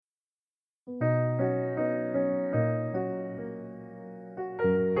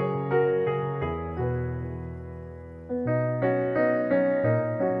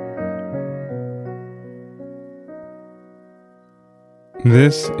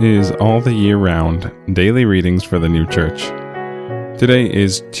This is All the Year Round Daily Readings for the New Church. Today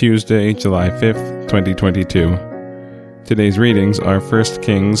is Tuesday, July 5th, 2022. Today's readings are 1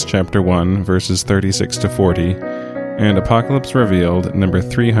 Kings chapter 1, verses 36 to 40, and Apocalypse Revealed, number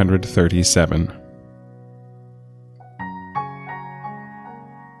 337.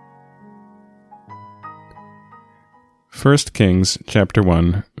 First Kings chapter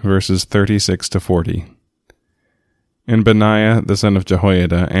 1, verses 36 to 40. And Benaiah the son of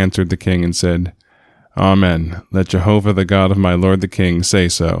Jehoiada answered the king and said, Amen. Let Jehovah the God of my lord the king say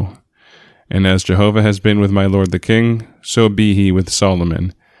so. And as Jehovah has been with my lord the king, so be he with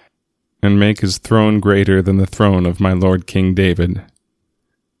Solomon, and make his throne greater than the throne of my lord King David.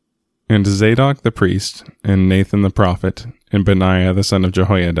 And Zadok the priest, and Nathan the prophet, and Benaiah the son of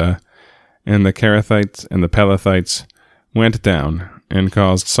Jehoiada, and the Kerethites and the Pelethites went down, and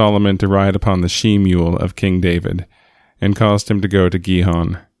caused Solomon to ride upon the she-mule of King David, and caused him to go to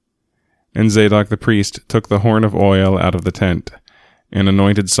Gihon. And Zadok the priest took the horn of oil out of the tent, and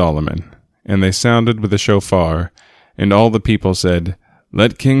anointed Solomon. And they sounded with the shofar, and all the people said,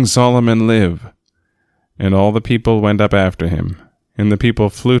 Let King Solomon live! And all the people went up after him. And the people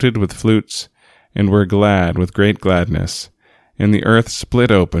fluted with flutes, and were glad with great gladness, and the earth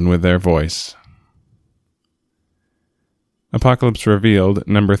split open with their voice. Apocalypse Revealed,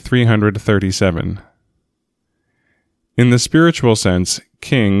 number 337. In the spiritual sense,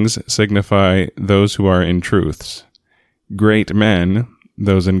 kings signify those who are in truths, great men,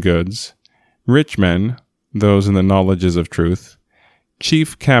 those in goods, rich men, those in the knowledges of truth,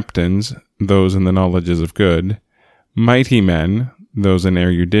 chief captains, those in the knowledges of good, mighty men, those in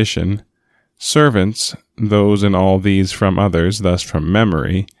erudition, servants, those in all these from others, thus from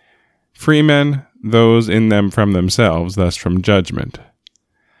memory, freemen, those in them from themselves, thus from judgment.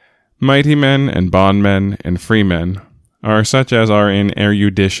 Mighty men and bondmen and freemen are such as are in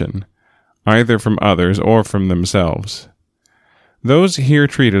erudition, either from others or from themselves. Those here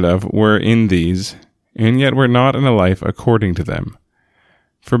treated of were in these, and yet were not in a life according to them.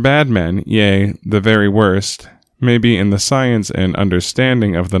 For bad men, yea, the very worst, may be in the science and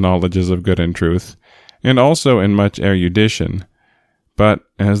understanding of the knowledges of good and truth, and also in much erudition, but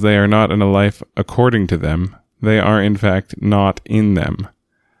as they are not in a life according to them, they are in fact not in them.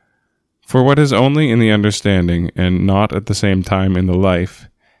 For what is only in the understanding, and not at the same time in the life,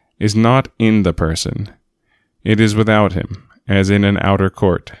 is not in the person. It is without him, as in an outer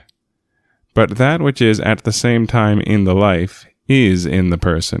court. But that which is at the same time in the life is in the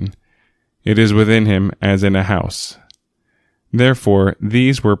person. It is within him as in a house. Therefore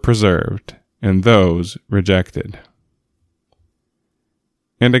these were preserved, and those rejected.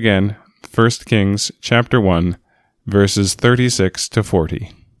 And again, 1 Kings chapter 1, verses 36 to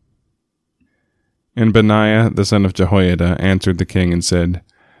 40. And Benaiah the son of Jehoiada answered the king and said,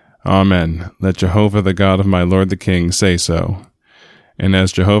 Amen. Let Jehovah the God of my lord the king say so. And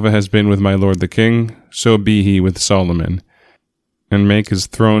as Jehovah has been with my lord the king, so be he with Solomon, and make his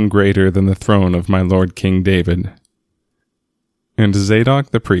throne greater than the throne of my lord King David. And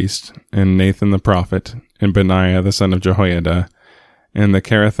Zadok the priest, and Nathan the prophet, and Benaiah the son of Jehoiada, and the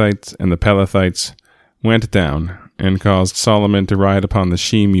Kerethites and the Pelethites went down, and caused Solomon to ride upon the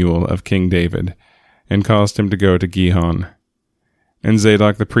she-mule of King David, and caused him to go to Gihon. And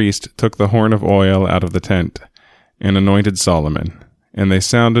Zadok the priest took the horn of oil out of the tent, and anointed Solomon. And they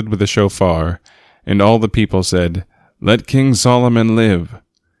sounded with the shofar, and all the people said, Let King Solomon live!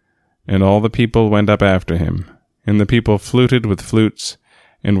 And all the people went up after him. And the people fluted with flutes,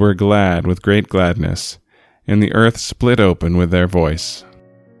 and were glad with great gladness, and the earth split open with their voice.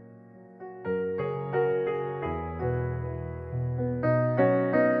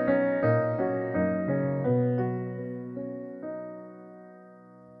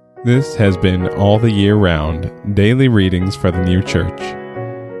 This has been All the Year Round Daily Readings for the New Church.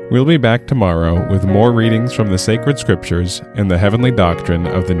 We'll be back tomorrow with more readings from the sacred scriptures and the heavenly doctrine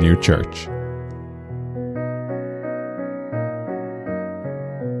of the New Church.